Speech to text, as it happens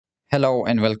Hello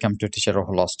and welcome to Teacher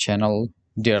Ruhullah's channel.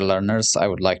 Dear learners, I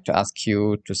would like to ask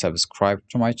you to subscribe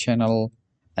to my channel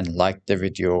and like the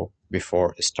video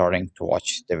before starting to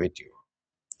watch the video.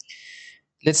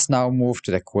 Let's now move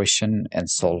to the question and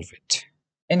solve it.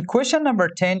 In question number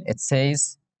 10, it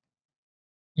says,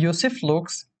 Yusuf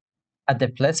looks at the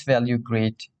place value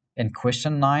grid in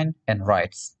question 9 and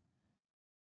writes,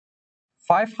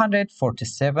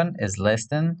 547 is less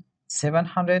than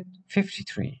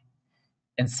 753.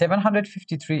 And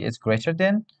 753 is greater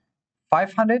than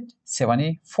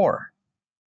 574.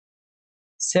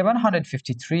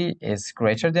 753 is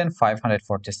greater than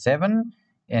 547,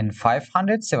 and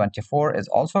 574 is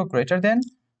also greater than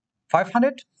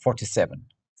 547.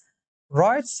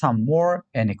 Write some more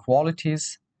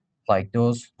inequalities like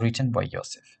those written by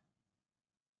Yusuf.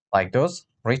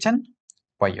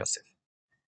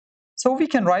 So we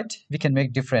can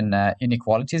make different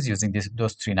inequalities using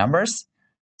those three numbers.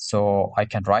 So I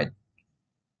can write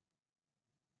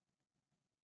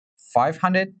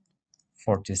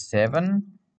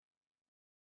 547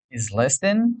 is less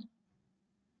than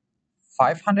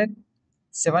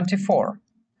 574,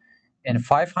 and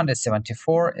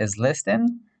 574 is less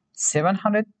than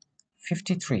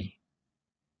 753.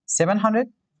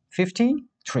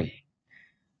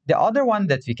 The other one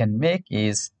that we can make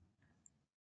is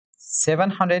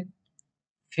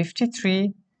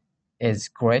 753 is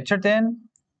greater than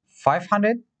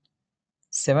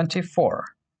 574,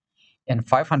 and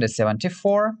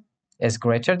 574 is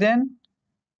greater than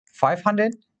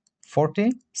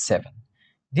 547.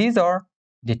 These are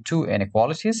the two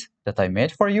inequalities that I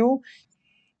made for you,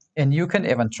 and you can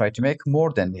even try to make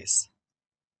more than this.